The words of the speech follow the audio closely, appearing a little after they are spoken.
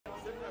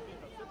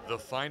the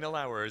final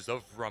hours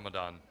of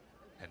Ramadan,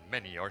 and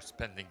many are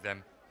spending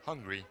them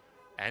hungry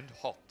and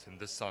hot in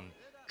the sun,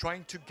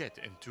 trying to get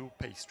into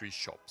pastry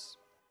shops.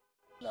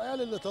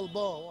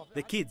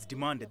 The kids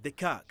demanded the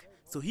kahk,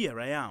 so here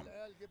I am.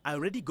 I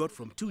already got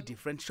from 2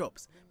 different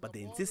shops, but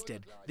they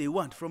insisted they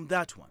want from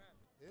that one.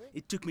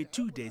 It took me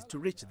 2 days to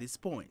reach this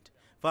point.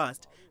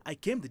 First, I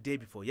came the day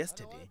before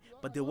yesterday,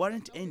 but there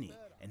weren't any,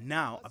 and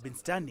now I've been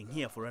standing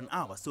here for an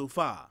hour so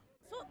far.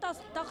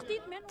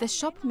 The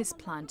shop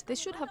misplanned. They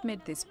should have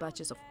made these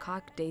batches of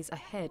kahk days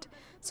ahead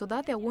so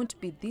that there won't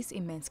be this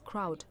immense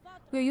crowd.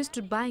 We're used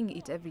to buying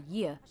it every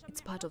year.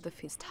 It's part of the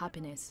feast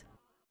happiness.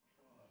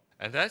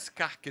 And as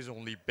kahk is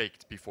only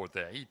baked before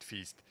the Eid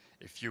feast,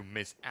 if you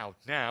miss out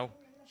now,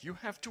 you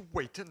have to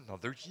wait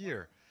another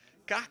year.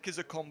 Kahk is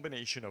a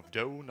combination of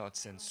dough,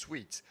 nuts and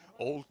sweets,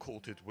 all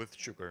coated with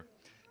sugar.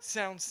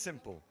 Sounds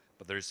simple,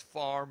 but there's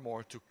far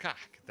more to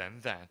kahk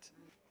than that.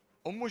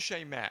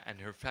 Shaima and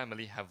her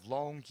family have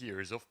long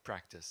years of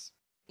practice.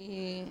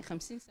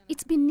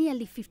 It's been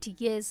nearly 50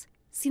 years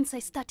since I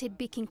started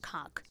baking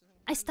kahk.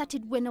 I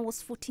started when I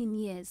was 14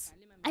 years.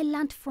 I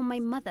learned from my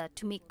mother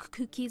to make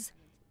cookies,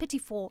 petit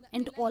four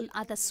and all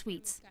other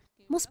sweets.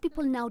 Most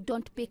people now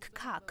don't bake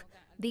kahk.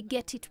 They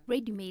get it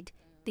ready-made.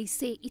 They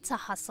say it's a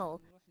hassle.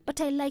 But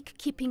I like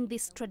keeping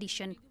this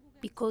tradition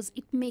because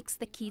it makes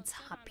the kids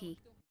happy.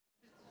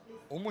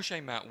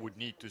 Shaima would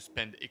need to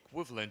spend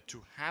equivalent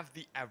to half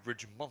the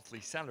average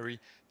monthly salary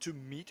to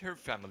meet her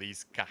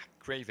family's kahk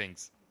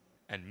cravings.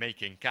 And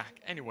making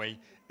kahk anyway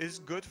is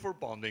good for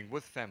bonding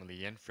with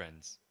family and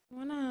friends.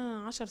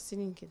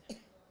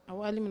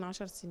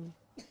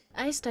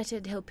 I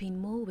started helping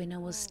more when I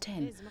was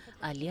 10.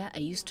 Earlier, I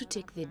used to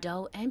take the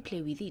dough and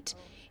play with it.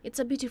 It's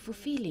a beautiful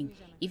feeling.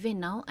 Even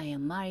now, I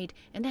am married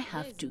and I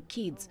have 2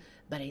 kids,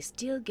 but I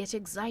still get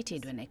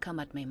excited when I come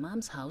at my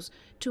mom's house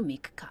to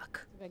make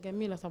kahk.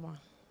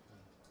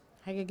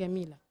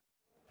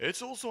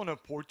 It's also an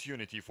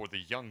opportunity for the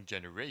young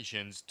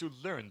generations to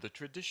learn the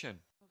tradition.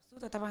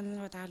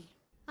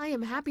 I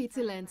am happy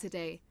to learn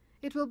today.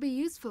 It will be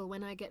useful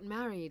when I get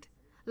married.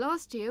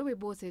 Last year we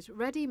bought it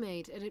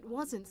ready-made and it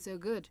wasn't so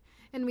good,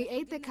 and we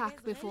ate the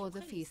kahk before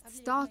the feast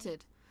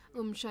started.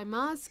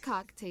 Shaima's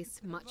kahk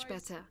tastes much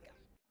better.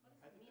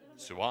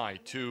 So I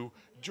too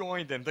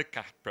joined in the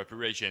kahk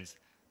preparations.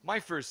 My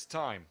first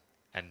time,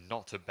 and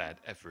not a bad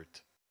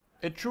effort.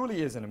 It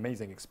truly is an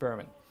amazing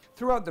experiment.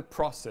 Throughout the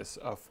process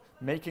of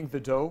making the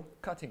dough,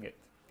 cutting it,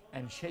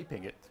 and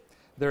shaping it,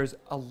 there's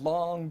a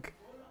long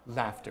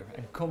laughter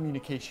and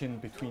communication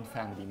between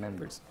family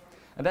members.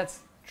 And that's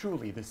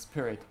truly the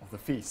spirit of the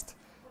feast.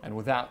 And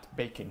without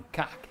baking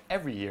kahk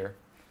every year,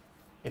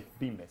 it'd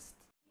be missed.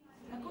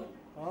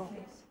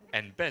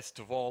 And best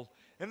of all,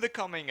 in the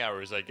coming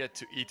hours I get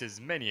to eat as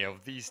many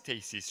of these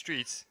tasty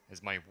treats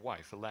as my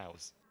wife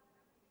allows.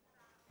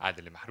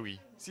 Adel Mahrouky,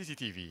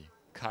 CCTV,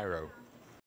 Cairo.